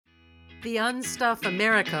The Unstuff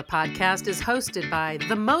America podcast is hosted by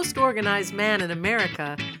the most organized man in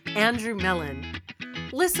America, Andrew Mellon.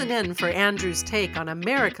 Listen in for Andrew's take on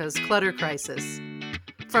America's clutter crisis.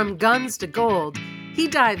 From guns to gold, he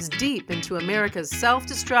dives deep into America's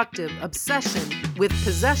self-destructive obsession with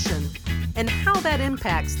possession and how that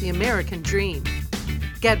impacts the American dream.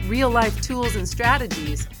 Get real-life tools and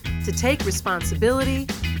strategies to take responsibility,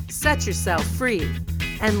 set yourself free,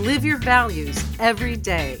 and live your values every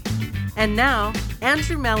day. And now,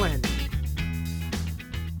 Andrew Mellon.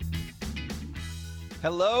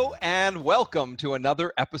 Hello and welcome to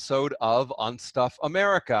another episode of Unstuff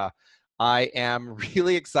America. I am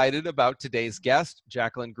really excited about today's guest,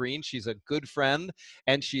 Jacqueline Green. She's a good friend,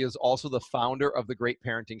 and she is also the founder of The Great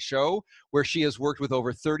Parenting Show, where she has worked with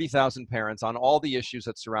over 30,000 parents on all the issues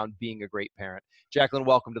that surround being a great parent. Jacqueline,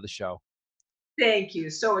 welcome to the show. Thank you.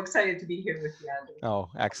 So excited to be here with you, Andrew. Oh,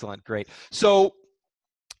 excellent. Great. So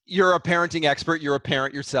you're a parenting expert. You're a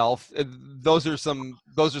parent yourself. Those are some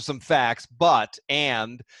facts,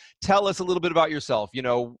 and tell us a little bit about yourself. You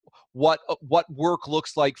know, what work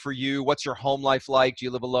looks like for you. What's your home life like? Do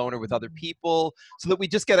you live alone or with other people? So that we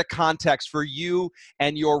just get a context for you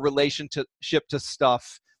and your relationship to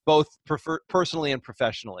stuff, both personally and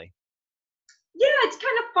professionally. Yeah, it's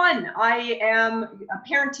kind of fun. I am a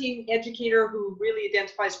parenting educator who really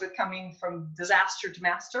identifies with coming from disaster to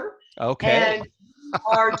master. Okay. And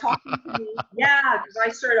are talking to me, because I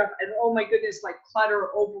started off, and oh my goodness, like clutter,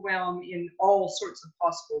 overwhelm in all sorts of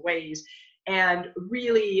possible ways, and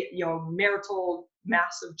really, marital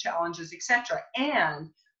massive challenges, etc. And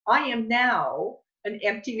I am now an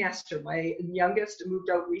empty nester. My youngest moved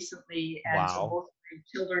out recently, and so both my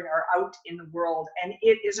children are out in the world, and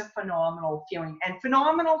it is a phenomenal feeling, and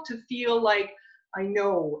phenomenal to feel like I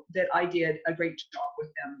know that I did a great job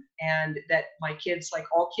with them, and that my kids, like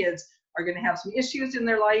all kids, are going to have some issues in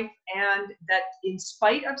their life, and that in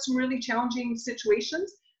spite of some really challenging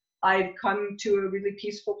situations, I've come to a really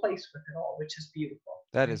peaceful place with it all, which is beautiful.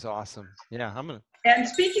 That is awesome. Yeah, And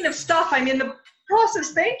speaking of stuff, I'm in the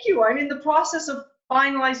process, thank you, I'm in the process of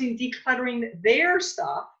finalizing decluttering their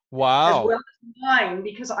stuff. Wow. As well as mine,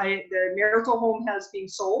 because the marital home has been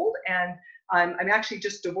sold, and I'm actually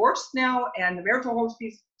just divorced now, and the marital home's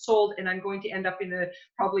been sold, and I'm going to end up in a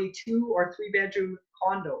probably 2 or 3 bedroom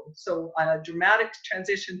condo. So a dramatic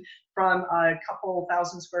transition from a couple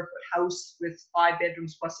 1,000 square foot house with 5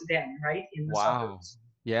 bedrooms plus a den, right? In the suburbs.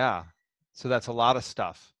 Yeah. So that's a lot of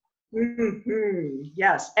stuff. Mm-hmm.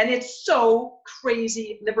 Yes. And it's so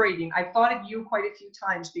crazy liberating. I've thought of you quite a few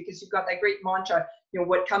times because you've got that great mantra,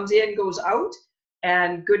 what comes in goes out.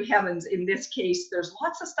 And good heavens, in this case, there's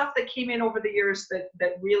lots of stuff that came in over the years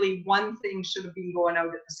that really one thing should have been going out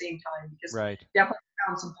at the same time, because definitely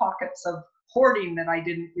found some pockets of hoarding that I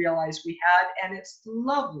didn't realize we had, and it's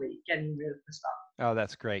lovely getting rid of the stuff. Oh,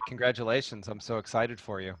 that's great. Congratulations. I'm so excited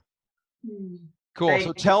for you. Cool. Thank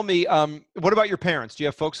so tell me, what about your parents? Do you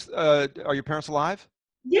have folks, are your parents alive?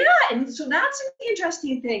 Yeah, and so that's an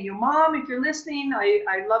interesting thing. Your mom, if you're listening,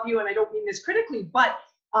 I love you, and I don't mean this critically, but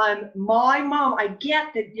my mom, I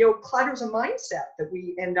get that, clutter's a mindset that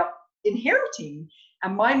we end up inheriting.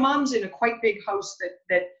 And my mom's in a quite big house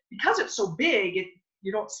that because it's so big,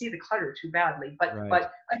 you don't see the clutter too badly. But I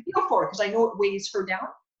feel for it because I know it weighs her down.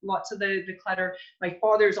 Lots of the clutter. My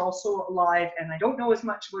father's also alive, and I don't know as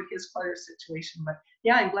much about his clutter situation. But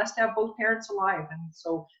yeah, I'm blessed to have both parents alive. And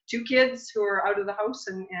so 2 kids who are out of the house,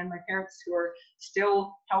 and my parents who are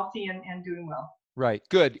still healthy and doing well. Right.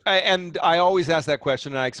 Good. And I always ask that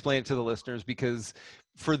question, and I explain it to the listeners, because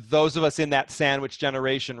for those of us in that sandwich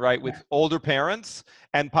generation, right, with older parents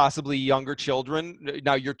and possibly younger children,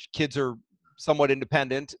 now your kids are somewhat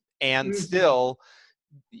independent, and still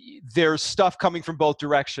there's stuff coming from both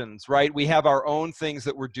directions, right? We have our own things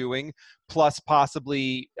that we're doing, plus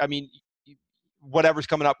possibly, whatever's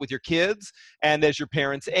coming up with your kids. And as your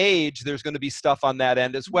parents age, there's going to be stuff on that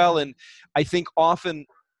end as well. And I think often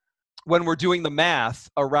when we're doing the math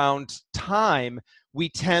around time, we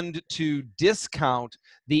tend to discount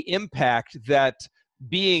the impact that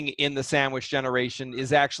being in the sandwich generation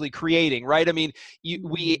is actually creating, right?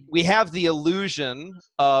 We have the illusion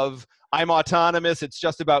of I'm autonomous, it's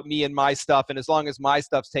just about me and my stuff, and as long as my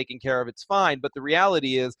stuff's taken care of, it's fine. But the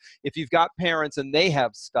reality is, if you've got parents and they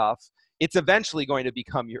have stuff, it's eventually going to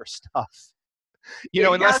become your stuff.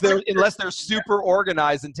 Unless they're super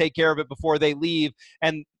organized and take care of it before they leave,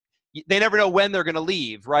 and they never know when they're going to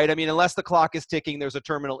leave, right? Unless the clock is ticking, there's a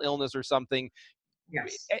terminal illness or something.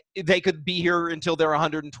 Yes. They could be here until they're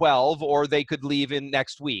 112, or they could leave in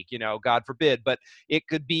next week, God forbid, but it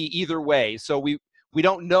could be either way. So we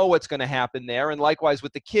don't know what's going to happen there. And likewise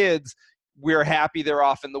with the kids, we're happy they're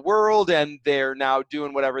off in the world and they're now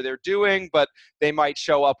doing whatever they're doing, but they might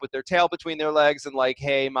show up with their tail between their legs and like,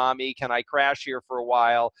 hey, mommy, can I crash here for a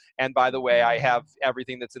while? And by the way, I have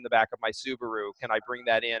everything that's in the back of my Subaru. Can I bring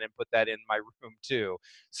that in and put that in my room too?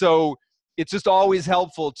 So it's just always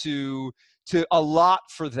helpful to allot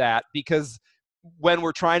for that, because when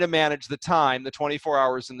we're trying to manage the time, the 24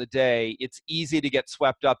 hours in the day, it's easy to get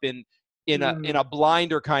swept up in a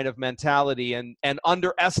blinder kind of mentality and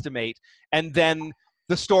underestimate, and then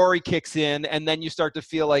the story kicks in, and then you start to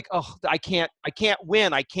feel like, oh, I can't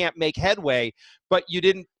win, I can't make headway, but you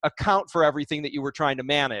didn't account for everything that you were trying to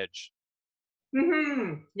manage.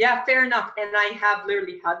 Yeah, fair enough. And I have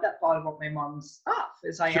literally had that thought about my mom's stuff,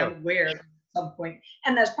 as I Sure. am aware at some point,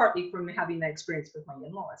 and that's partly from having that experience with my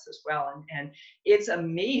in-laws as well. And it's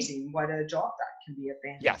amazing what a job that can be at the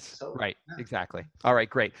end. Yes, So, right, yeah. exactly. All right,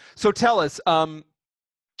 great. So tell us,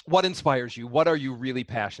 what inspires you? What are you really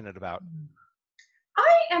passionate about?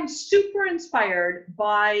 I am super inspired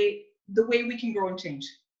by the way we can grow and change,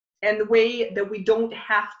 and the way that we don't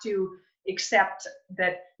have to accept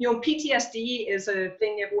that, PTSD is a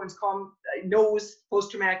thing everyone's knows,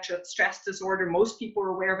 post-traumatic stress disorder. Most people are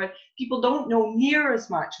aware of it. People don't know near as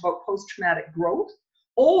much about post-traumatic growth,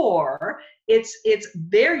 or its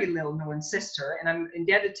very little known sister, and I'm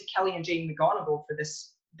indebted to Kelly and Jane McGonigal for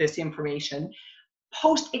this information,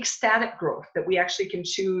 post-ecstatic growth, that we actually can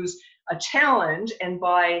choose a challenge, and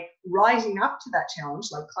by rising up to that challenge,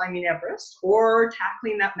 like climbing Everest or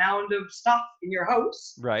tackling that mound of stuff in your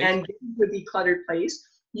house, Right. and getting to a decluttered place,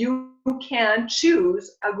 you can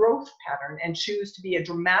choose a growth pattern and choose to be a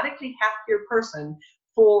dramatically happier person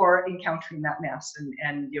for encountering that mess and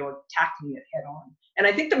tackling it head on. And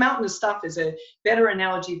I think the mountain of stuff is a better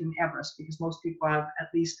analogy than Everest, because most people have at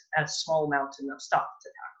least a small mountain of stuff to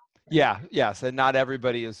tackle. Yeah, yes, and not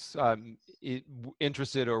everybody is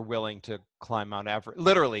interested or willing to climb Mount Everest.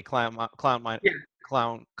 Literally, climb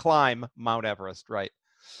Mount Everest, right?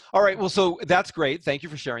 All right, well, so that's great. Thank you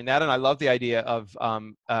for sharing that, and I love the idea of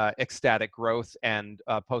ecstatic growth and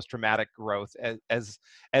post-traumatic growth as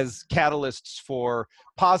catalysts for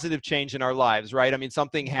positive change in our lives, right? I mean,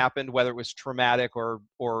 something happened, whether it was traumatic or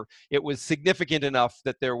it was significant enough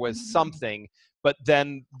that there was something. But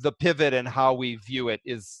then the pivot and how we view it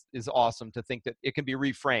is awesome, to think that it can be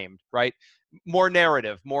reframed, right? More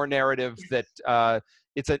narrative that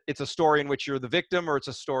it's a story in which you're the victim, or it's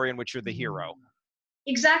a story in which you're the hero.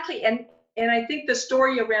 Exactly. And I think the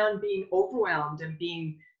story around being overwhelmed and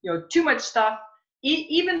being, too much stuff,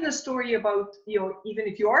 even the story about, even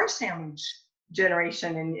if you are a sandwich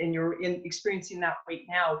generation and you're experiencing that right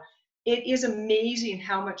now, it is amazing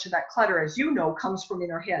how much of that clutter, as comes from in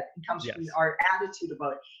our head and comes Yes. from our attitude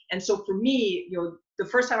about it. And so for me, the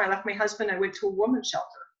first time I left my husband, I went to a women's shelter,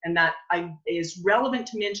 and that is relevant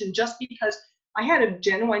to mention just because I had a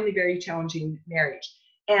genuinely very challenging marriage.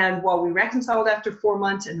 And while we reconciled after 4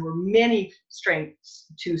 months, and there were many strengths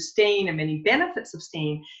to staying and many benefits of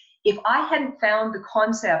staying, if I hadn't found the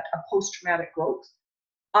concept of post-traumatic growth,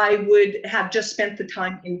 I would have just spent the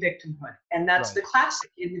time in victimhood. And that's Right. the classic.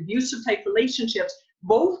 In abusive type relationships,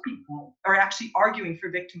 both people are actually arguing for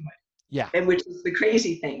victimhood. Yeah. And which is the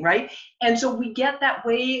crazy thing, right? And so we get that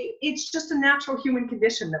way. It's just a natural human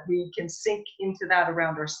condition that we can sink into that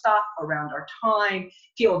around our stuff, around our time,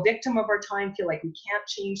 feel a victim of our time, feel like we can't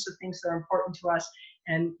change the things that are important to us.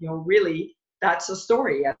 And, really, that's a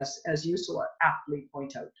story, as you so aptly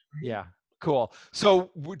point out. Yeah. Cool. So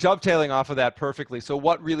dovetailing off of that perfectly. So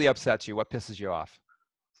what really upsets you? What pisses you off?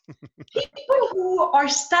 People who are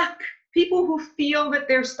stuck, people who feel that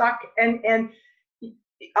they're stuck, and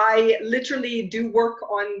I literally do work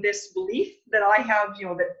on this belief that I have,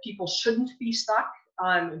 that people shouldn't be stuck,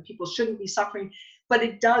 and people shouldn't be suffering. But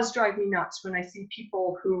it does drive me nuts when I see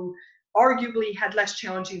people who arguably had less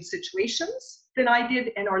challenging situations than I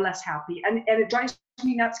did and are less happy. And it drives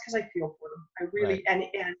me nuts because I feel for them. I really, Right.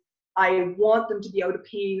 and I want them to be out of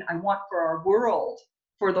pain. I want for our world,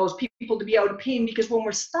 for those people to be out of pain, because when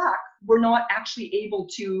we're stuck, we're not actually able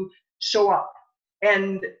to show up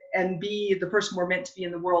and be the person we're meant to be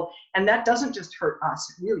in the world. And that doesn't just hurt us,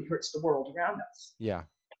 it really hurts the world around us. Yeah.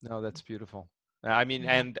 No, that's beautiful. I mean,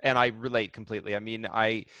 and I relate completely. I mean,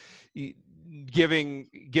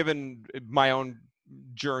 given my own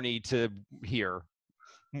journey to here,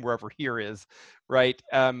 wherever here is, right?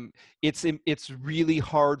 It's really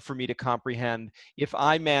hard for me to comprehend if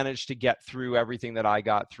I manage to get through everything that I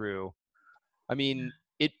got through. I mean,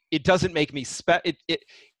 it doesn't make me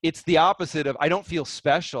it's the opposite of, I don't feel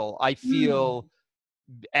special. I feel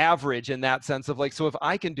average in that sense of like, so if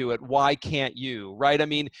I can do it, why can't you? Right? I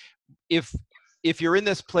mean, if if you're in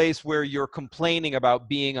this place where you're complaining about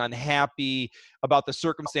being unhappy, about the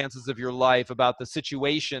circumstances of your life, about the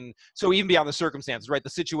situation, so even beyond the circumstances, right, the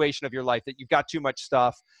situation of your life, that you've got too much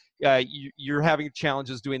stuff, you're having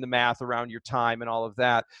challenges doing the math around your time and all of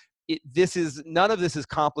that. None of this is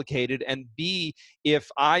complicated. And B, if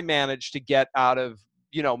I manage to get out of,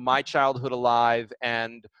 my childhood alive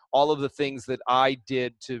and all of the things that I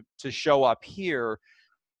did to show up here,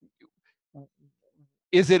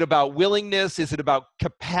 is it about willingness? Is it about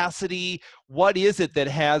capacity? What is it that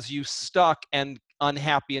has you stuck and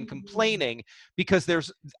unhappy and complaining? Because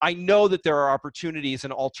I know that there are opportunities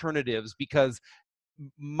and alternatives, because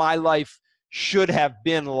my life should have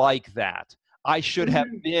been like that. I should have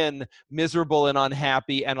been miserable and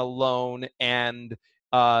unhappy and alone and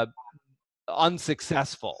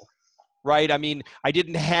unsuccessful, right? I mean, I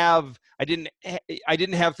didn't have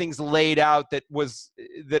things laid out that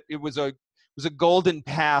it was a golden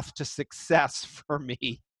path to success for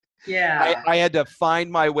me. Yeah. I had to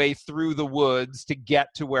find my way through the woods to get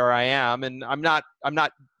to where I am. And I'm not,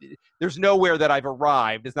 there's nowhere that I've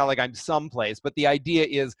arrived. It's not like I'm someplace, but the idea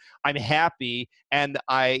is I'm happy and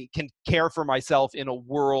I can care for myself in a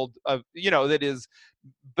world of, that is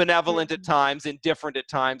benevolent at times, indifferent at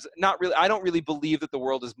times. Not really. I don't really believe that the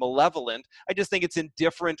world is malevolent. I just think it's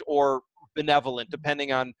indifferent or benevolent,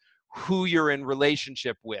 depending on who you're in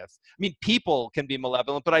relationship with. I mean, people can be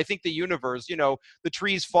malevolent, but I think the universe, the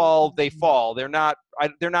trees fall, they fall. They're not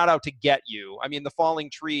out to get you. I mean, the falling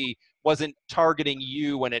tree wasn't targeting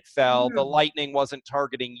you when it fell. The lightning wasn't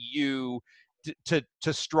targeting you to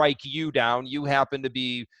strike you down. You happen to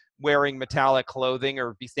be wearing metallic clothing,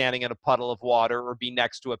 or be standing in a puddle of water, or be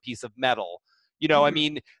next to a piece of metal. I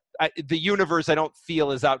mean, the universe, I don't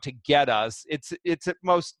feel, is out to get us. It's at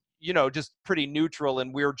most, just pretty neutral,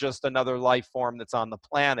 and we're just another life form that's on the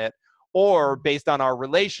planet. Or based on our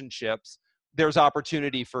relationships, there's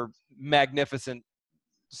opportunity for magnificent,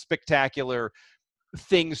 spectacular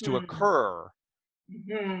things to occur.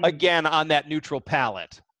 Again, on that neutral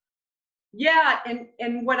palette. Yeah,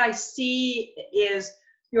 and what I see is,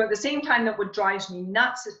 at the same time that what drives me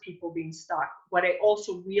nuts is people being stuck, what I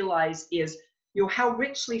also realize is, how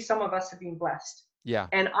richly some of us have been blessed. Yeah.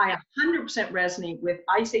 And I 100% resonate with,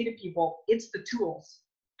 I say to people, it's the tools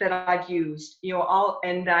that I've used,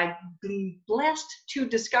 and I've been blessed to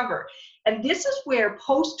discover. And this is where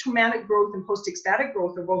post-traumatic growth and post-ecstatic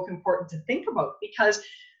growth are both important to think about, because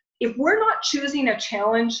if we're not choosing a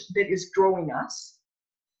challenge that is growing us,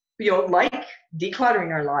 like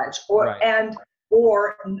decluttering our lives,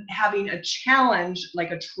 or having a challenge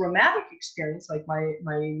like a traumatic experience, like my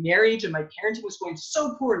marriage and my parenting was going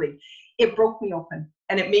so poorly, it broke me open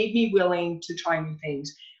and it made me willing to try new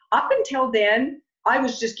things. Up until then, I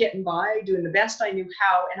was just getting by, doing the best I knew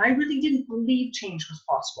how, and I really didn't believe change was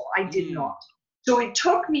possible. I did not. So it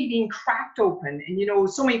took me being cracked open.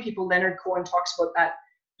 And so many people, Leonard Cohen talks about that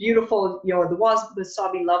beautiful, the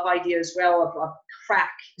wasabi love idea as well, of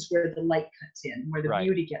crack is where the light cuts in, where the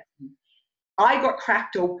beauty gets in. I got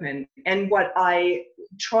cracked open, and what I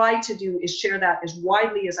try to do is share that as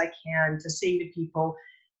widely as I can, to say to people,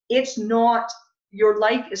 it's not, your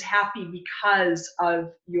life is happy because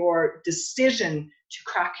of your decision to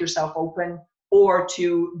crack yourself open, or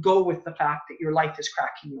to go with the fact that your life is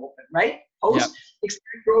cracking you open, right?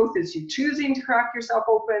 Post-ecstatic growth is you choosing to crack yourself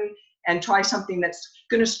open and try something that's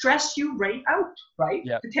going to stress you right out, right?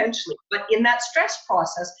 Potentially. But in that stress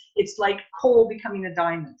process, it's like coal becoming a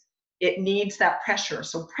diamond. It needs that pressure.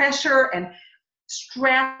 So pressure and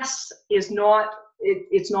stress is not,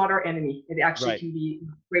 it's not our enemy. It actually can be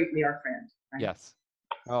greatly our friend. Right? Yes.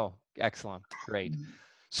 Oh, excellent. Great.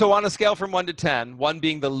 So on a scale from 1 to 10, 1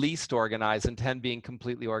 being the least organized and 10 being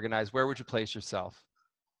completely organized, where would you place yourself?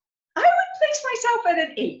 I would place myself at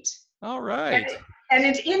an 8. All right. And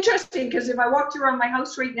it's interesting, because if I walked around my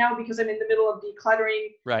house right now, because I'm in the middle of decluttering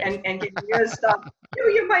and getting rid of stuff,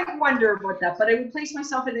 you might wonder about that. But I would place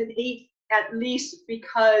myself at an 8 at least,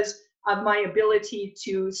 because of my ability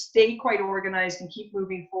to stay quite organized and keep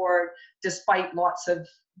moving forward despite lots of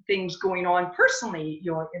things going on personally,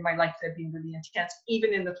 in my life that have been really intense,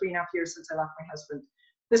 even in the 3.5 years since I left my husband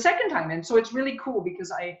the second time. And so it's really cool, because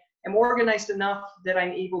I am organized enough that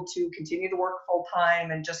I'm able to continue to work full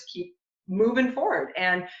time and just keep moving forward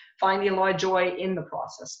and finding a lot of joy in the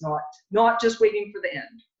process, not just waiting for the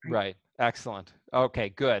end. Right. Excellent. Okay,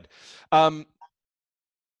 good. What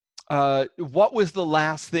was the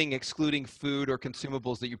last thing, excluding food or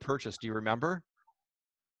consumables, that you purchased? Do you remember?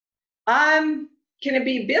 Can it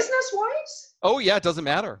be business-wise? Oh yeah, it doesn't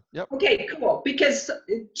matter. Yep. Okay, cool. Because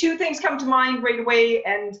 2 things come to mind right away,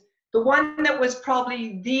 and The one that was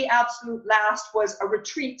probably the absolute last was a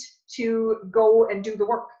retreat to go and do the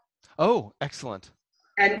work. Oh, excellent.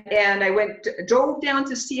 And I drove down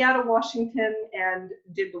to Seattle, Washington, and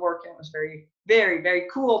did the work. And it was very, very, very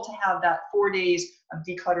cool to have that 4 days of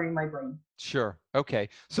decluttering my brain. Sure. Okay.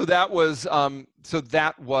 So that was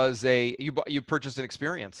you purchased an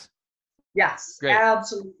experience. Yes, Great.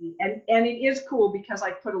 absolutely. And it is cool because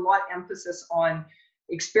I put a lot of emphasis on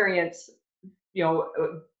experience,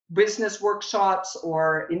 business workshops,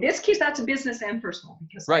 or in this case, that's a business and personal,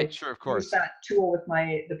 because Right. Sure. Of course. use that tool with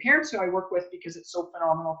the parents who I work with, because it's so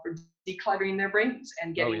phenomenal for decluttering their brains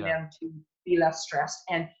and getting them to be less stressed.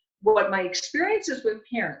 And what my experiences with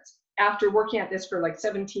parents after working at this for like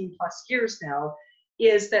 17 plus years now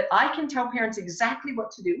is that I can tell parents exactly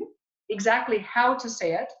what to do, exactly how to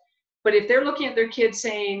say it. But if they're looking at their kids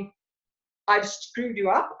saying, I've screwed you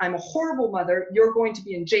up, I'm a horrible mother, you're going to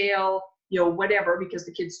be in jail, whatever, because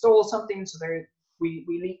the kid stole something, so we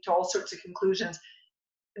leap to all sorts of conclusions,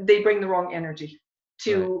 they bring the wrong energy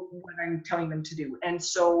to what I'm telling them to do. And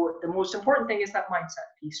so the most important thing is that mindset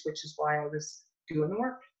piece, which is why I was doing the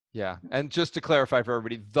work. Yeah. And just to clarify for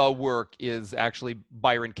everybody, the work is actually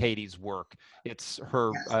Byron Katie's work. It's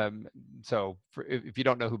her. If you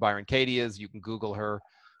don't know who Byron Katie is, you can Google her.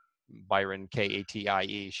 Byron,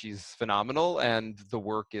 Katie. She's phenomenal, and the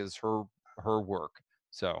work is her work.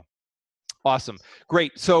 So awesome.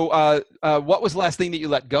 Great. So what was the last thing that you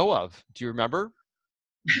let go of? Do you remember?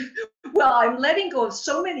 Well, I'm letting go of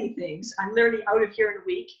so many things. I'm literally out of here in a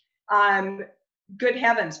week. Good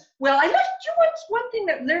heavens. Well, I left you one thing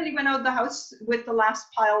that literally went out of the house with the last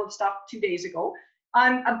pile of stuff 2 days ago.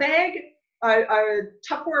 A bag, a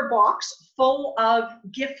Tupperware box full of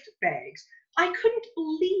gift bags. I couldn't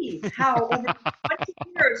believe how over 20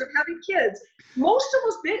 years of having kids, most of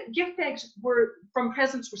those gift bags were from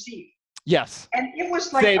presents received. Yes. And it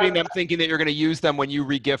was like saving them, thinking that you're going to use them when you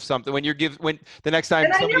re-gift something. When the next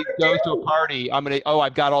time somebody goes to a party,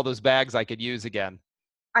 I've got all those bags I could use again.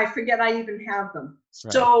 I forget I even have them.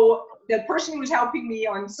 Right. So the person who was helping me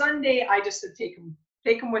on Sunday, I just said, take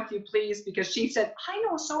them with you, please, because she said, I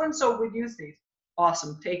know so-and-so would use these.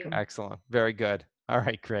 Awesome. Take them. Excellent. Very good. All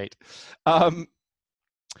right, great.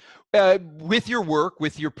 With your work,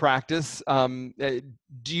 with your practice, do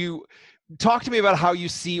you talk to me about how you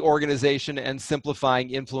see organization and simplifying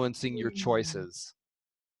influencing your choices?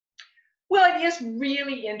 Well, it is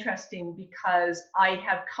really interesting because I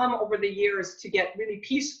have come over the years to get really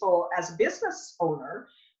peaceful as a business owner.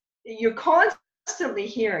 You're constantly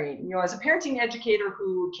hearing, as a parenting educator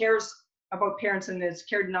who cares about parents and is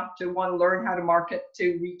cared enough to want to learn how to market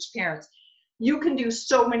to reach parents, you can do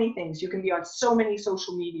so many things. You can be on so many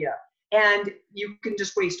social media, and you can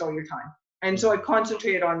just waste all your time. And so I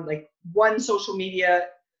concentrated on like one social media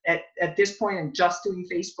at this point, and just doing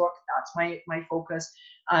Facebook. That's my focus.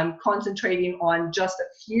 I'm concentrating on just a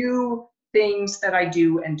few things that I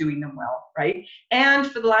do and doing them well, right? And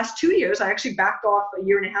for the last 2 years, I actually backed off a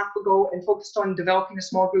year and a half ago and focused on developing a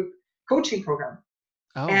small group coaching program.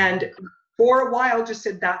 Oh. And for a while just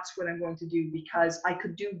said, that's what I'm going to do, because I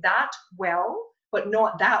could do that well, but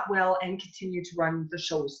not that well, and continue to run the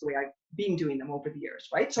shows the way I've been doing them over the years,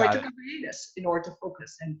 right? So I took a hiatus in order to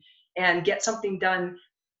focus and get something done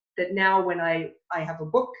that now when I have a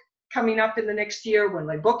book coming up in the next year, when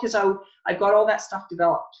my book is out, I've got all that stuff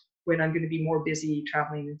developed when I'm going to be more busy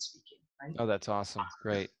traveling and speaking, right? Oh, that's awesome.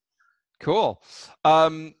 Great. Cool.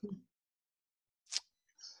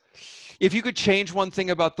 If you could change one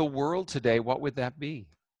thing about the world today, what would that be?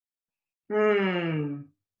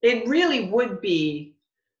 It really would be,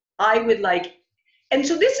 and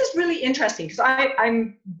so this is really interesting because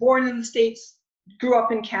I'm born in the States, grew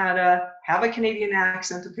up in Canada, have a Canadian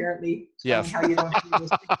accent apparently. Yes. How you don't do this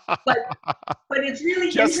but it's really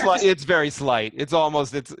just interesting. It's very slight. It's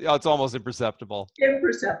almost imperceptible.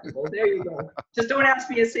 Imperceptible. There you go. Just don't ask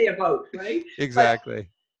me to say about, right? Exactly.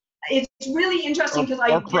 But it's really interesting because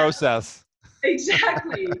or process.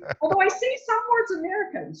 Exactly. Although I say some words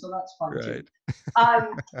American, so that's fun too.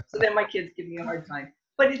 So then my kids give me a hard time.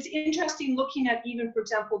 But it's interesting looking at even, for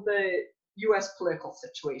example, the U.S. political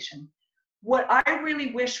situation. What I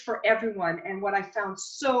really wish for everyone, and what I found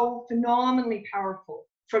so phenomenally powerful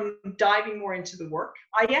from diving more into the work.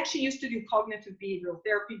 I actually used to do cognitive behavioral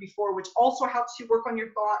therapy before, which also helps you work on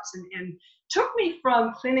your thoughts, and took me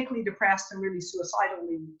from clinically depressed and really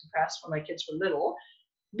suicidally depressed when my kids were little.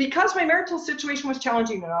 Because my marital situation was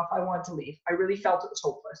challenging enough, I wanted to leave. I really felt it was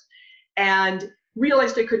hopeless and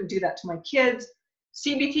realized I couldn't do that to my kids.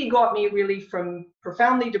 CBT got me really from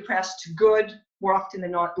profoundly depressed to good, more often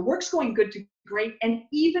than not. The work's going good to great. And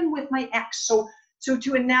even with my ex, so to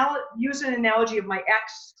use an analogy of my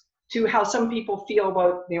ex to how some people feel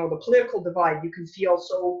about, the political divide. You can feel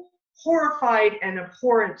so horrified and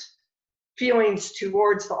abhorrent feelings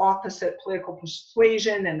towards the opposite political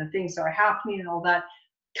persuasion and the things that are happening and all that.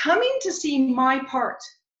 Coming to see my part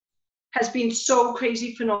has been so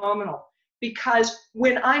crazy phenomenal, because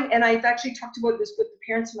and I've actually talked about this with the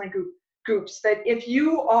parents in my groups, that if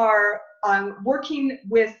you are working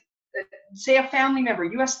with, say, a family member,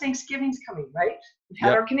 U.S. Thanksgiving's coming, right? We've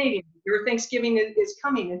had our Canadian, your Thanksgiving is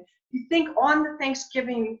coming. And you think on at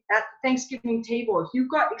the Thanksgiving table, if you've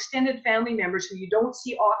got extended family members who you don't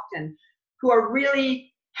see often, who are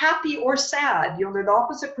really happy or sad, they're the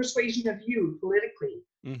opposite persuasion of you politically.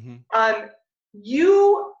 Mm-hmm.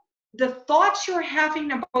 The thoughts you're having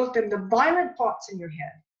about them, the violent thoughts in your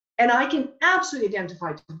head, and I can absolutely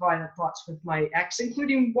identify to violent thoughts with my ex,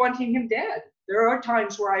 including wanting him dead. There are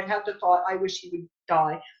times where I've had the thought, I wish he would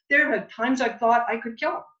die. There have times I've thought I could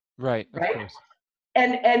kill him. Right. Right.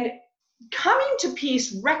 And coming to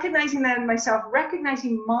peace, recognizing that in myself,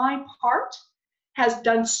 recognizing my part has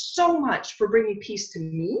done so much for bringing peace to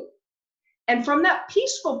me. And from that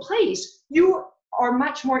peaceful place, you are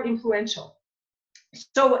much more influential.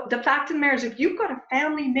 So the fact of the matter is, if you've got a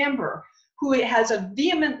family member who has a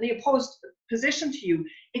vehemently opposed position to you,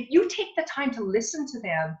 if you take the time to listen to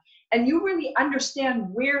them and you really understand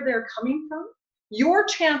where they're coming from, your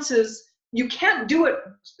chances, you can't do it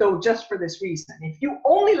though just for this reason. If you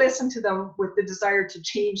only listen to them with the desire to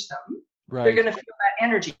change them, they're going to feel that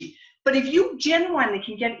energy. But if you genuinely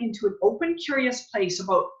can get into an open, curious place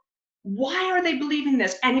about why are they believing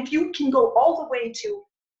this, and if you can go all the way to,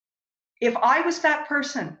 if I was that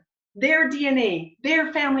person, their DNA,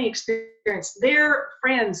 their family experience, their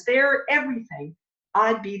friends, their everything,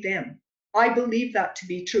 I'd be them. I believe that to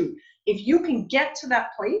be true. If you can get to that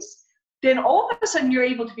place, then all of a sudden you're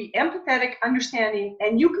able to be empathetic, understanding,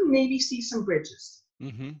 and you can maybe see some bridges.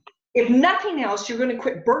 Mm-hmm. If nothing else, you're going to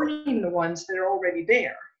quit burning the ones that are already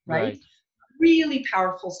there, right? Really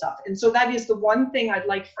powerful stuff. And so that is the one thing I'd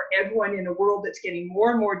like for everyone in a world that's getting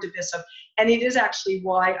more and more divisive. And it is actually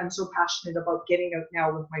why I'm so passionate about getting out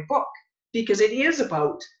now with my book, because it is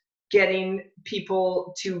about getting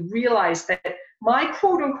people to realize that my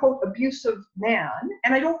quote unquote abusive man,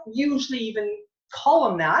 and I don't usually even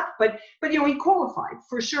call him that, but he qualified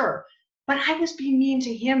for sure. But I was being mean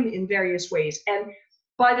to him in various ways. And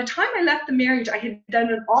by the time I left the marriage, I had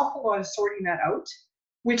done an awful lot of sorting that out,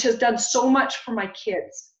 which has done so much for my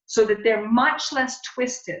kids, so that they're much less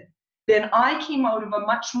twisted. Then I came out of a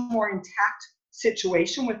much more intact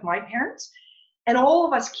situation with my parents. And all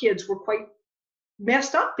of us kids were quite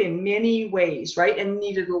messed up in many ways, right? And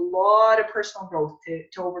needed a lot of personal growth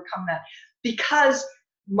to overcome that. Because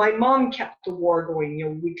my mom kept the war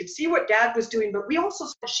going. We could see what dad was doing, but we also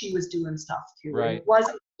saw she was doing stuff too. Right. It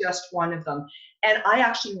wasn't just one of them. And I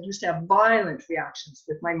actually used to have violent reactions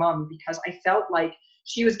with my mom because I felt like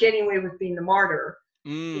she was getting away with being the martyr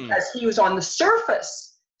because he was on the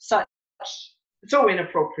surface so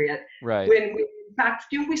inappropriate. Right. When in fact,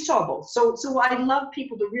 we saw both. So I love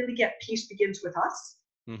people to really get peace begins with us.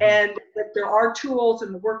 Mm-hmm. And that there are tools,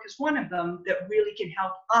 and the work is one of them, that really can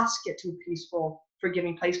help us get to a peaceful,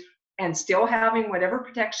 forgiving place and still having whatever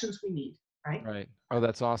protections we need. Right. Right. Oh,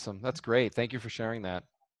 that's awesome. That's great. Thank you for sharing that.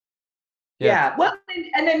 Yeah. Well,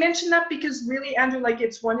 and I mentioned that because really, Andrew,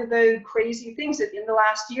 it's one of the crazy things that in the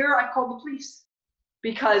last year I called the police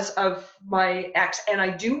because of my ex. And I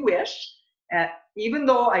do wish, even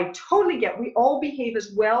though I totally get, we all behave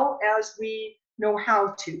as well as we know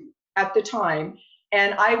how to at the time.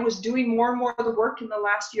 And I was doing more and more of the work in the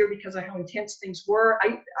last year because of how intense things were.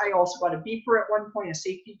 I also got a beeper at one point, a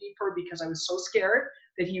safety beeper, because I was so scared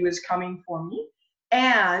that he was coming for me.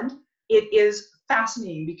 And it is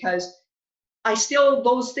fascinating because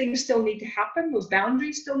those things still need to happen. Those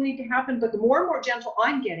boundaries still need to happen. But the more and more gentle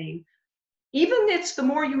I'm getting, even it's the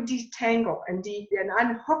more you detangle and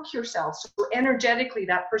unhook yourself. So energetically,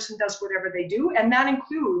 that person does whatever they do. And that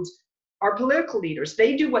includes our political leaders.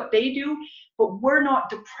 They do what they do, but we're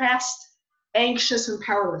not depressed, anxious, and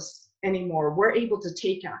powerless anymore. We're able to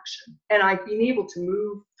take action. And I've been able to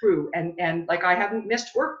move through and I haven't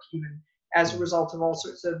missed work even as a result of all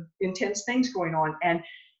sorts of intense things going on. And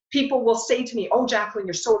people will say to me, "Oh, Jacqueline,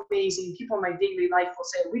 you're so amazing." People in my daily life will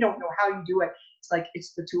say, "We don't know how you do it." It's like,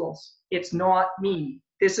 it's the tools. It's not me.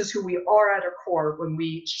 This is who we are at our core when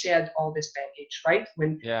we shed all this baggage, right?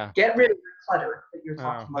 Get rid of the clutter that you're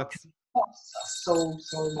talking about. So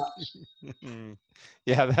much.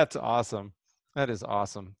 Yeah, that's awesome. That is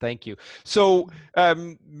awesome. Thank you. So,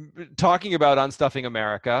 talking about Unstuffing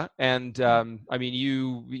America, and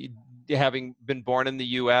you having been born in the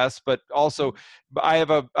U.S., but also I have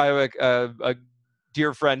a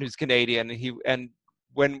dear friend who's Canadian, and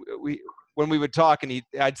when we would talk and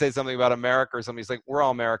I'd say something about America or something, he's like, we're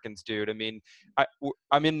all Americans, dude. I mean,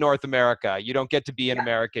 I'm in North America. You don't get to be an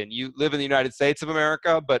American. You live in the United States of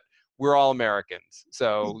America, but we're all Americans.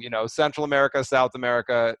 So, Central America, South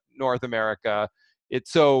America, North America.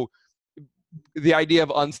 So the idea of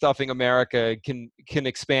unstuffing America can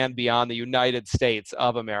expand beyond the United States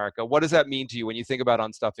of America. What does that mean to you when you think about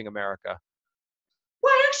unstuffing America?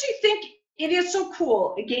 Well, I actually think it is so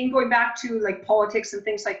cool. Again, going back to like politics and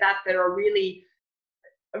things like that are really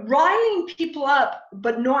riling people up,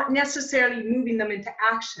 but not necessarily moving them into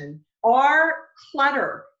action. Our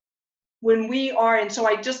clutter, when we are, and so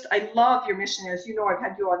I love your mission. As you know, I've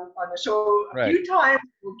had you on the show a few times.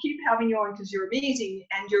 We'll keep having you on because you're amazing.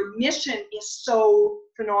 And your mission is so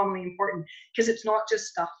phenomenally important because it's not just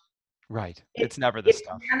stuff. Right. It's never the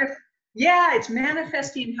stuff. It's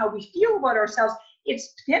manifesting in how we feel about ourselves.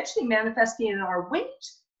 It's potentially manifesting in our weight.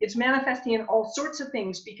 It's manifesting in all sorts of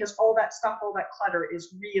things because all that stuff, all that clutter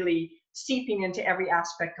is really seeping into every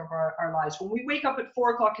aspect of our lives. When we wake up at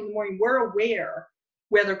 4 o'clock in the morning, we're aware,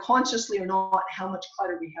 whether consciously or not, how much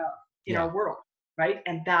clutter we have in our world, right?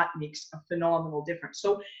 And that makes a phenomenal difference.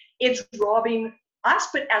 So it's robbing us,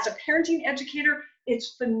 but as a parenting educator,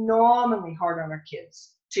 it's phenomenally hard on our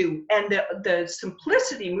kids too. And the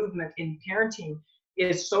simplicity movement in parenting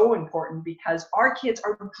is so important because our kids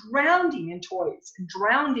are drowning in toys and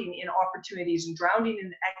drowning in opportunities and drowning in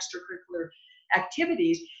extracurricular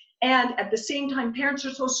activities. And at the same time, parents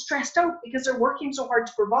are so stressed out because they're working so hard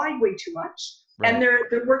to provide way too much. Right. And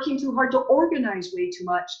they're working too hard to organize way too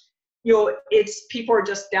much. It's people are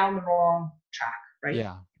just down the wrong track, right?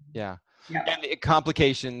 Yeah. And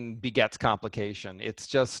complication begets complication.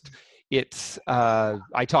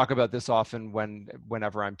 I talk about this often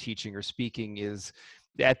whenever I'm teaching or speaking, is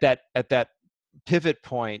at that pivot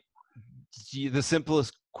point, the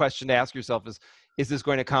simplest question to ask yourself is this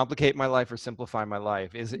going to complicate my life or simplify my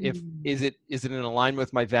life? Is it in alignment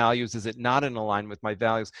with my values? Is it not in alignment with my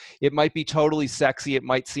values? It might be totally sexy. It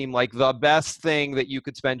might seem like the best thing that you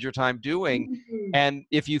could spend your time doing. And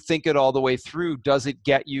if you think it all the way through, does it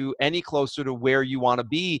get you any closer to where you want to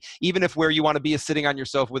be? Even if where you want to be is sitting on your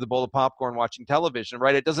sofa with a bowl of popcorn watching television,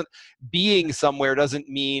 right? Being somewhere doesn't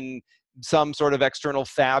mean some sort of external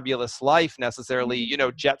fabulous life necessarily,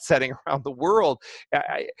 jet setting around the world.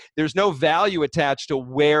 There's no value attached to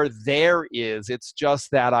where there is. It's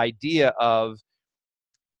just that idea of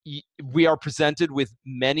we are presented with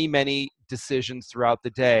many, many decisions throughout the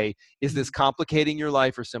day. Is this complicating your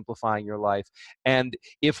life or simplifying your life? And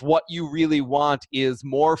if what you really want is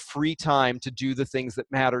more free time to do the things that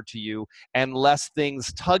matter to you and less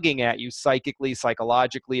things tugging at you psychically,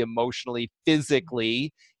 psychologically, emotionally,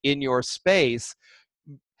 physically in your space,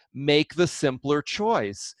 make the simpler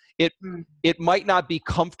choice. It might not be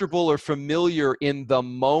comfortable or familiar in the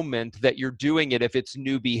moment that you're doing it if it's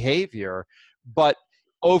new behavior, but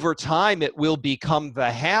over time, it will become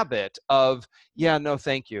the habit of, no,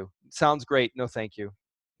 thank you. Sounds great. No, thank you.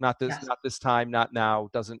 Not this time, not now.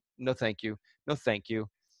 No, thank you. No, thank you.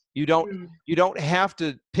 You don't have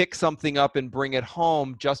to pick something up and bring it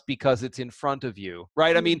home just because it's in front of you,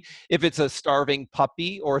 right? I mean, if it's a starving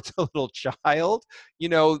puppy or it's a little child,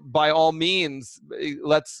 by all means,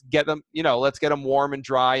 let's get them warm and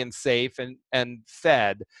dry and safe and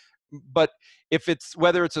fed. But if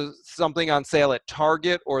whether it's something on sale at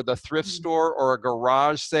Target or the thrift store or a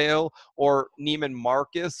garage sale or Neiman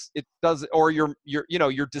Marcus, it does, or your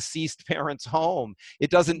deceased parent's home, it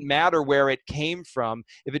doesn't matter where it came from.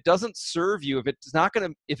 If it doesn't serve you, if it's not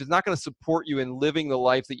going to support you in living the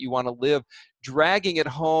life that you want to live, dragging it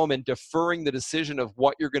home and deferring the decision of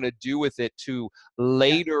what you're going to do with it to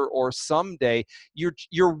later or someday,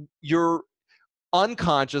 you're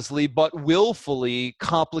unconsciously but willfully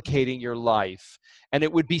complicating your life. And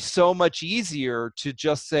it would be so much easier to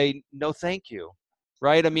just say, no, thank you,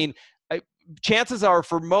 right? I mean, chances are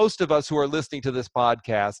for most of us who are listening to this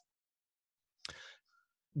podcast,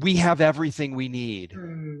 we have everything we need. I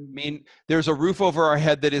mean, there's a roof over our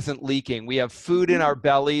head that isn't leaking. We have food in our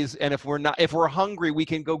bellies. And if we're hungry, we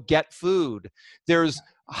can go get food. There's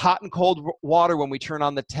hot and cold water when we turn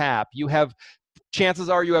on the tap. Chances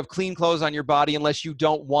are you have clean clothes on your body unless you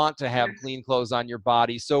don't want to have clean clothes on your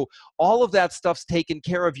body. So all of that stuff's taken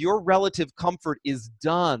care of. Your relative comfort is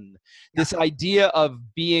done. This idea of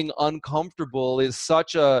being uncomfortable is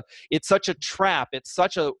such a trap. It's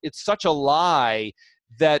such a lie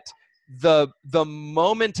that the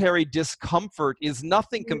momentary discomfort is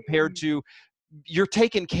nothing compared to you're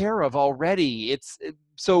taken care of already.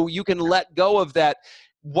 So you can let go of that,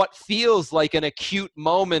 what feels like an acute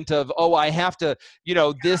moment of, I have to,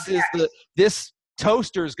 this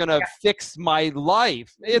toaster is going to fix my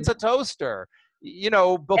life. It's a toaster. You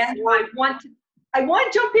know, before. And I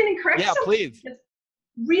want to jump in and correct something. Please.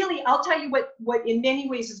 Really, I'll tell you what in many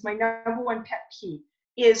ways is my number one pet peeve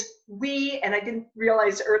is and I didn't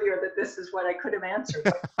realize earlier that this is what I could have answered,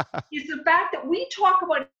 is the fact that we talk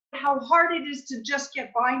about how hard it is to just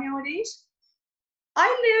get by nowadays. I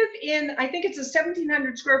live in, I think it's a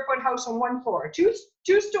 1,700 square foot house on one floor,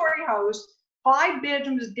 two-story house, 5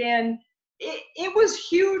 bedrooms, den. It was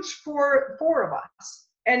huge for 4 of us.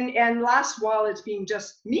 And last while it's being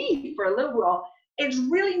just me for a little while, it's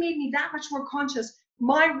really made me that much more conscious.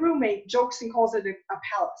 My roommate jokes and calls it a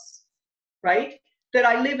palace, right? That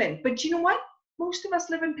I live in. But you know what? Most of us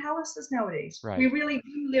live in palaces nowadays. Right. We really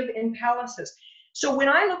do live in palaces. So when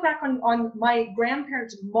I look back on my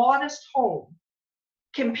grandparents' modest home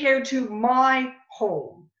compared to my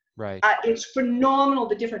home, right, it's phenomenal,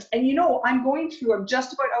 the difference. And you know, I'm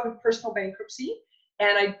just about out of personal bankruptcy,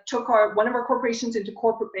 and I took one of our corporations into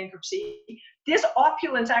corporate bankruptcy. This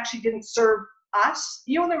opulence actually didn't serve us.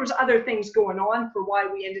 You know, there was other things going on for why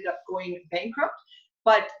we ended up going bankrupt.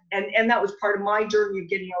 But and that was part of my journey of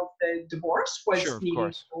getting out the divorce, was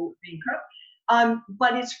needing to go bankrupt.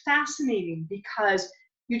 But it's fascinating because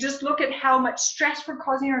you just look at how much stress we're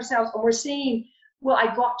causing ourselves, and we're saying, well,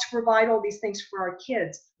 I got to provide all these things for our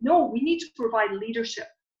kids. No, we need to provide leadership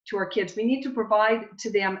to our kids. We need to provide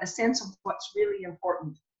to them a sense of what's really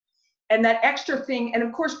important. And that extra thing, and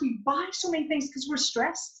of course we buy so many things because we're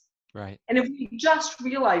stressed. Right. And if we just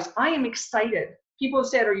realize, I am excited. People have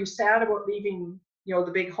said, are you sad about leaving, you know,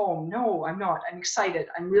 the big home? No, I'm not. I'm excited.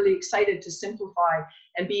 I'm really excited to simplify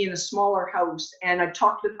and be in a smaller house. And I've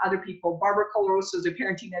talked with other people. Barbara Coloroso is a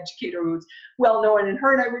parenting educator who's well known, and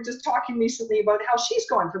her and I were just talking recently about how she's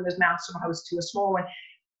gone from this massive house to a small one.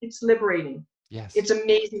 It's liberating. Yes. It's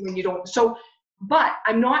amazing when you don't. So, but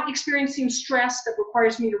I'm not experiencing stress that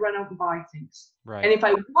requires me to run out and buy things. Right. And if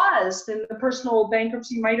I was, then the personal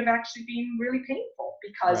bankruptcy might have actually been really painful,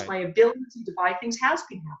 because my ability to buy things has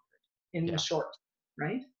been hampered in the short,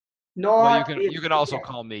 right? Well, you can also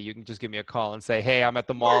call me. You can just give me a call and say, hey, I'm at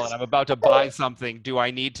the mall and I'm about to buy something. Do I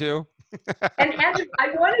need to? And Andrew,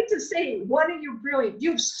 I wanted to say,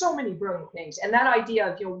 you have so many brilliant things. And that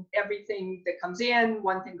idea of, you know, everything that comes in,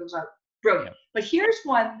 one thing goes out, brilliant. Yeah. But here's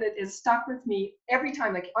one that is stuck with me every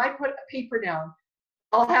time. Like, if I put a paper down,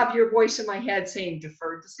 I'll have your voice in my head saying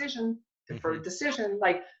deferred decision, decision.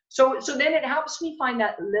 Like, so then it helps me find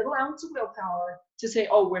that little ounce of willpower to say,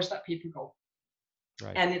 oh, where's that paper go?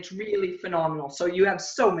 Right. And it's really phenomenal. So you have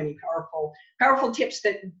so many powerful tips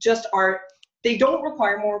that just they don't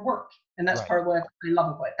require more work. And that's part of what I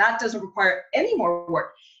love about it. That doesn't require any more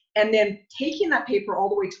work. And then taking that paper all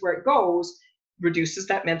the way to where it goes reduces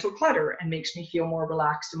that mental clutter and makes me feel more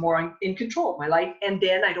relaxed and more in control of my life. And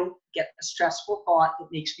then I don't get a stressful thought that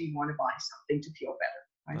makes me want to buy something to feel better.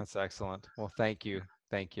 Right? That's excellent. Well, thank you.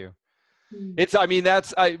 Thank you. Mm. I mean,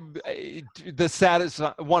 that's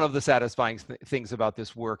one of the satisfying things about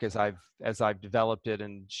this work as I've developed it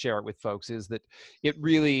and share it with folks is that it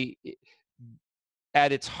really,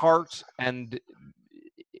 at its heart and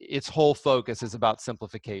its whole focus, is about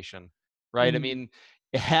simplification, right? Mm. I mean,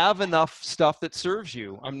 have enough stuff that serves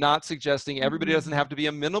you. I'm not suggesting everybody doesn't have to be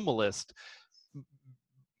a minimalist.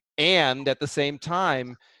 And at the same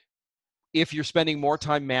time, if you're spending more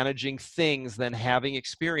time managing things than having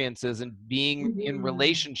experiences and being in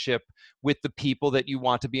relationship with the people that you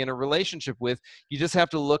want to be in a relationship with, you just have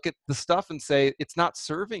to look at the stuff and say, it's not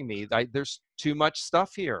serving me. There's too much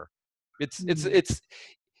stuff here. It's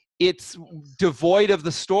devoid of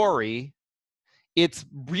the story. It's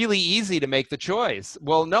really easy to make the choice.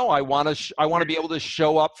 Well, no, I want to be able to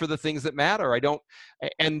show up for the things that matter.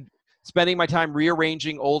 And spending my time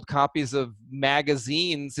rearranging old copies of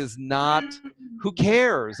magazines is not, who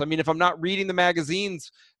cares? I mean, if I'm not reading the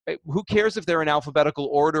magazines, who cares if they're in alphabetical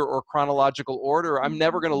order or chronological order? I'm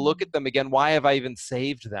never going to look at them again. Why have I even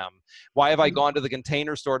saved them? Why have I gone to the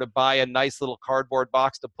Container Store to buy a nice little cardboard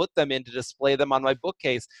box to put them in to display them on my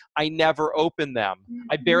bookcase? I never opened them.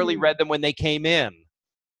 I barely read them when they came in.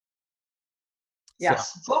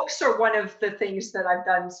 Yes, so. Books are one of the things that I've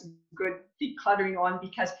done some good decluttering on,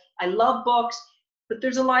 because I love books, but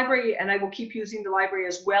there's a library and I will keep using the library,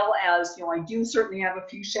 as well as, you know, I do certainly have a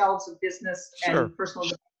few shelves of business and personal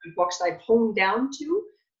development books that I've honed down to,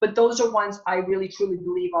 but those are ones I really truly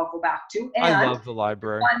believe I'll go back to. And I love the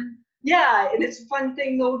library. And it's a fun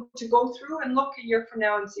thing though to go through and look a year from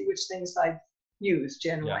now and see which things I've used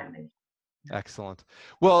genuinely. Yeah. Excellent.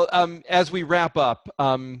 Well, as we wrap up,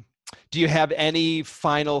 do you have any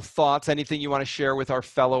final thoughts, anything you want to share with our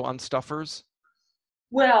fellow unstuffers?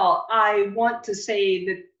 Well, I want to say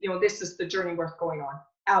that, this is the journey worth going on.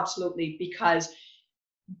 Absolutely. Because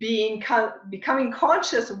becoming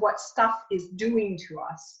conscious of what stuff is doing to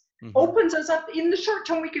us opens us up. In the short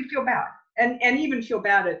term, we can feel bad and even feel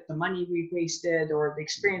bad at the money we've wasted or the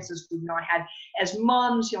experiences we've not had. As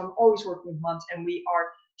moms, I'm always working with moms, and we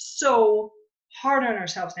are so hard on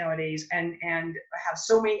ourselves nowadays and have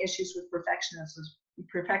so many issues with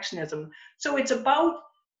perfectionism. So it's about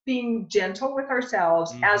being gentle with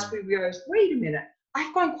ourselves as we realize, wait a minute,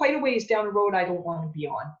 I've gone quite a ways down a road I don't want to be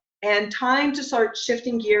on. And time to start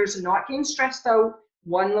shifting gears and not getting stressed out,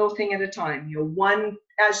 one little thing at a time. One,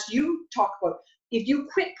 as you talk about, if you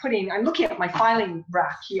quit I'm looking at my filing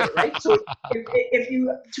rack here, right? So if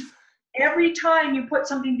you, every time you put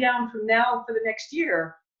something down from now for the next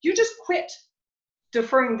year, you just quit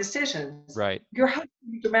deferring decisions. Right. Your house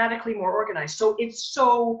will be dramatically more organized. So it's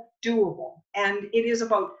so doable. And it is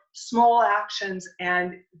about small actions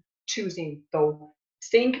and choosing, though,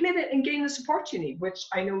 staying committed and getting the support you need, which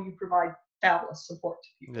I know you provide fabulous support to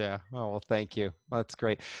people. Yeah. Oh, well, thank you. That's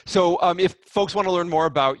great. So if folks want to learn more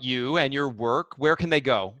about you and your work, where can they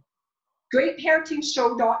go?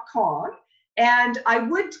 GreatParentingShow.com. And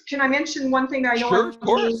can I mention one thing that I know? Sure, of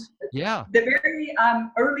course. Yeah. The very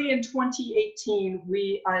early in 2018,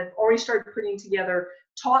 I've already started putting together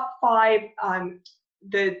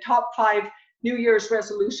the top five New Year's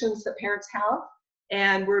resolutions that parents have.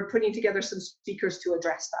 And we're putting together some speakers to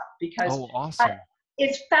address that because awesome.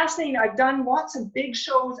 It's fascinating. I've done lots of big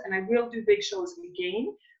shows and I will do big shows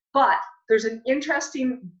again, but there's an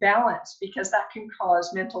interesting balance because that can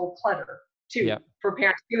cause mental clutter too for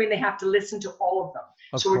parents, feeling they have to listen to all of them.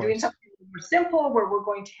 So we're doing something more simple where we're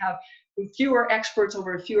going to have fewer experts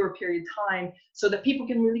over a fewer period of time so that people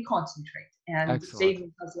can really concentrate and save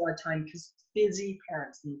themselves a lot of time because busy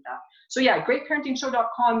parents need that. So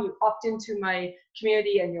GreatParentingShow.com, you opt into my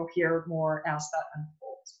community and you'll hear more as that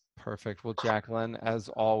unfolds. Perfect. Well, Jacqueline, as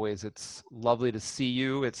always, it's lovely to see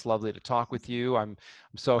you. It's lovely to talk with you. I'm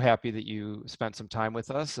so happy that you spent some time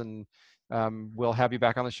with us, and we'll have you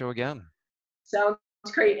back on the show again. Sounds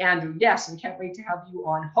great, Andrew. Yes, and can't wait to have you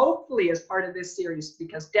on, hopefully as part of this series,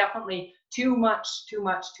 because definitely too much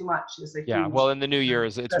is a huge... Well, in the new year,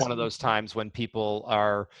 it's one of those times when people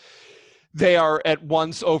are at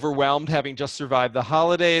once overwhelmed, having just survived the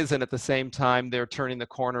holidays, and at the same time they're turning the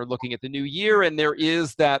corner looking at the new year, and there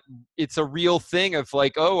is that, it's a real thing of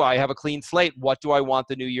like, oh, I have a clean slate, what do I want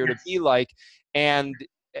the new year to be like? And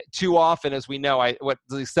too often, as we know,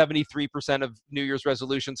 73% of New Year's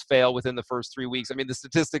resolutions fail within the first 3 weeks. I mean, the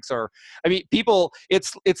statistics are, people,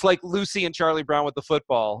 it's like Lucy and Charlie Brown with the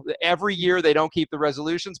football. Every year they don't keep the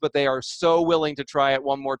resolutions, but they are so willing to try it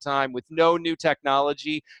one more time with no new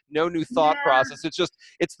technology, no new thought process.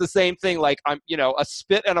 It's the same thing. Like a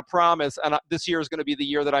spit and a promise, and this year is going to be the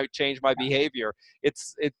year that I change my behavior.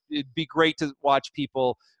 It'd be great to watch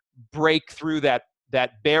people break through that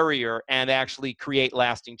barrier and actually create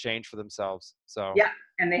lasting change for themselves. So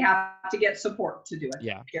and they have to get support to do it.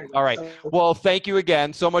 Period. All right. Well, thank you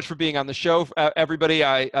again so much for being on the show, everybody.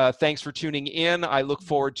 Thanks for tuning in. I look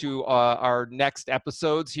forward to our next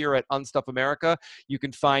episodes here at Unstuff America. You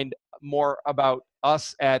can find more about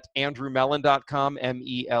us at andrewmellen.com,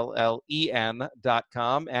 MELLEN.com,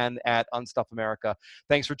 and at Unstuff America.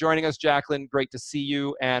 Thanks for joining us, Jacqueline. Great to see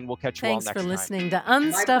you, and we'll catch you all next time. Thanks for listening to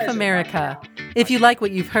Unstuff America. If you like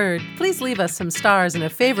what you've heard, please leave us some stars and a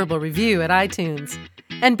favorable review at iTunes.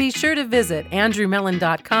 And be sure to visit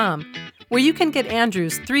andrewmellen.com, where you can get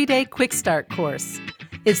Andrew's 3-day Quick Start course.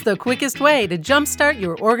 It's the quickest way to jumpstart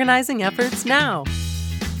your organizing efforts now.